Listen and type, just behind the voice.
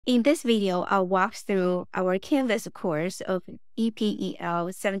In this video, I'll walk through our Canvas course of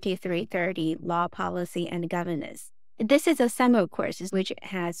EPEL 7330 Law, Policy, and Governance. This is a summer course which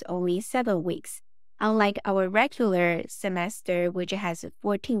has only 7 weeks, unlike our regular semester which has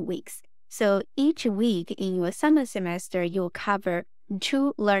 14 weeks. So each week in your summer semester, you'll cover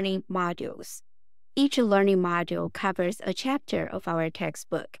 2 learning modules. Each learning module covers a chapter of our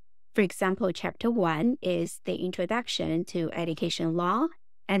textbook. For example, Chapter 1 is the Introduction to Education Law,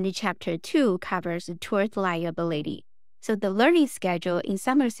 and Chapter 2 covers tort liability. So the learning schedule in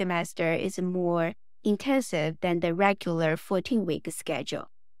summer semester is more intensive than the regular 14-week schedule.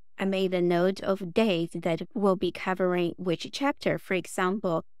 I made a note of dates that we'll be covering which chapter. For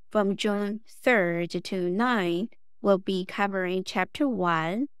example, from June 3rd to 9th, we'll be covering Chapter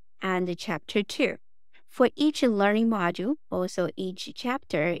 1 and Chapter 2. For each learning module, also each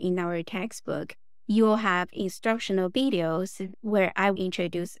chapter in our textbook, you'll have instructional videos where I will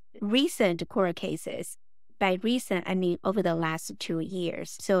introduce recent court cases. By recent, I mean over the last 2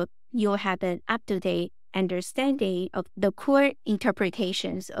 years. So you'll have an up-to-date understanding of the court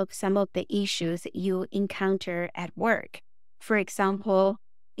interpretations of some of the issues you encounter at work. For example,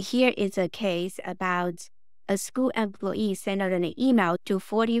 here is a case about a school employee sent out an email to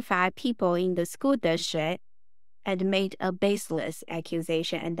 45 people in the school district and made a baseless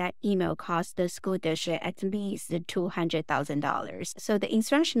accusation, and that email cost the school district at least $200,000. So the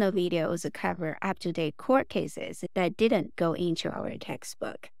instructional videos cover up-to-date court cases that didn't go into our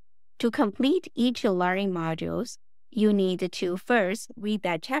textbook. To complete each learning modules, you need to first read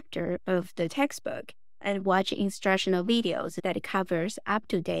that chapter of the textbook and watch instructional videos that covers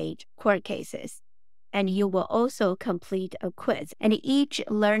up-to-date court cases. And you will also complete a quiz. And each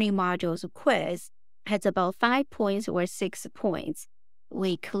learning module's quiz has about 5 points or 6 points.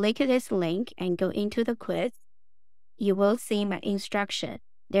 We click this link and go into the quiz. You will see my instruction.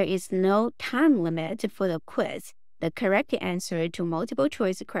 There is no time limit for the quiz. The correct answer to multiple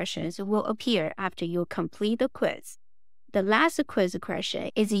choice questions will appear after you complete the quiz. The last quiz question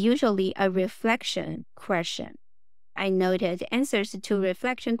is usually a reflection question. I noted answers to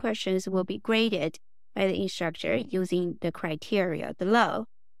reflection questions will be graded by the instructor using the criteria below.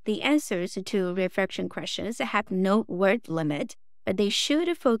 The answers to reflection questions have no word limit, but they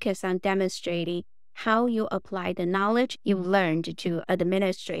should focus on demonstrating how you apply the knowledge you learned to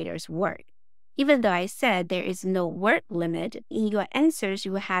administrators' work. Even though I said there is no word limit, in your answers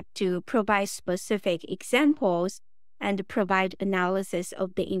you have to provide specific examples and provide analysis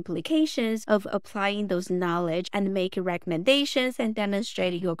of the implications of applying those knowledge and make recommendations and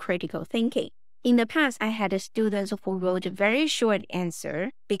demonstrate your critical thinking. In the past, I had students who wrote a very short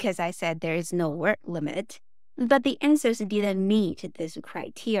answer because I said there is no word limit, but the answers didn't meet this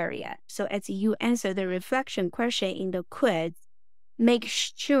criteria. So as you answer the reflection question in the quiz, make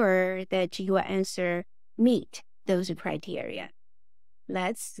sure that your answer meet those criteria.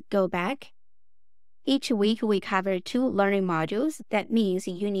 Let's go back. Each week, we cover 2 learning modules. That means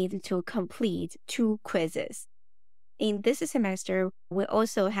you need to complete 2 quizzes. In this semester, we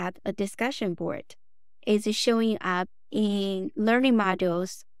also have a discussion board. It's showing up in learning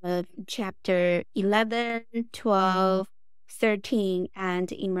modules of Chapter 11, 12, 13,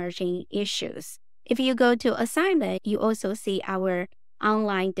 and emerging issues. If you go to assignment, you also see our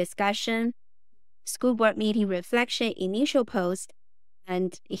online discussion, school board meeting reflection, initial post,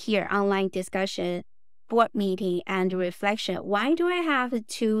 and here online discussion, board meeting, and reflection. Why do I have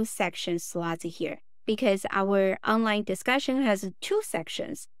 2 section slots here? Because our online discussion has 2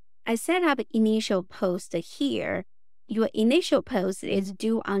 sections. I set up initial post here. Your initial post is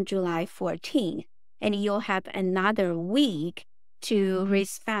due on July 14th, and you'll have another week to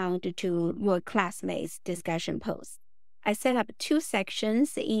respond to your classmates' discussion post. I set up 2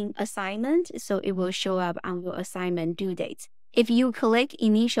 sections in assignment, so it will show up on your assignment due date. If you click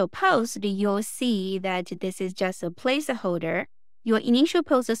initial post, you'll see that this is just a placeholder. Your initial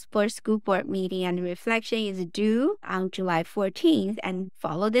post for school board meeting and reflection is due on July 14th, and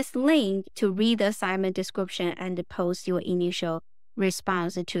follow this link to read the assignment description and post your initial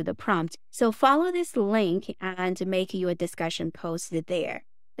response to the prompt. So follow this link and make your discussion post there.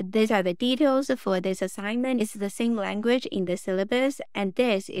 These are the details for this assignment. It's the same language in the syllabus, and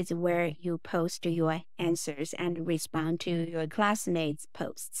this is where you post your answers and respond to your classmates'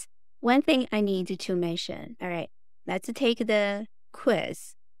 posts. One thing I need to mention, all right, let's take the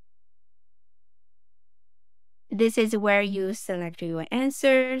quiz. This is where you select your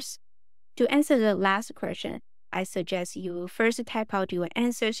answers. To answer the last question, I suggest you first type out your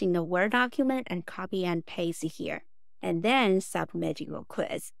answers in the Word document and copy and paste here, and then submit your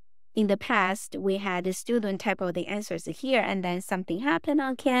quiz. in the past, we had a student type out the answers here, and then something happened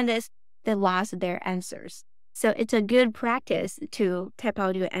on Canvas, they lost their answers. So it's a good practice to type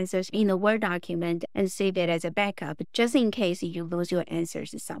out your answers in a Word document and save it as a backup, just in case you lose your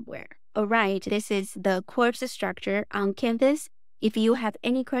answers somewhere. All right, this is the course structure on Canvas. If you have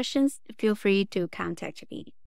any questions, feel free to contact me.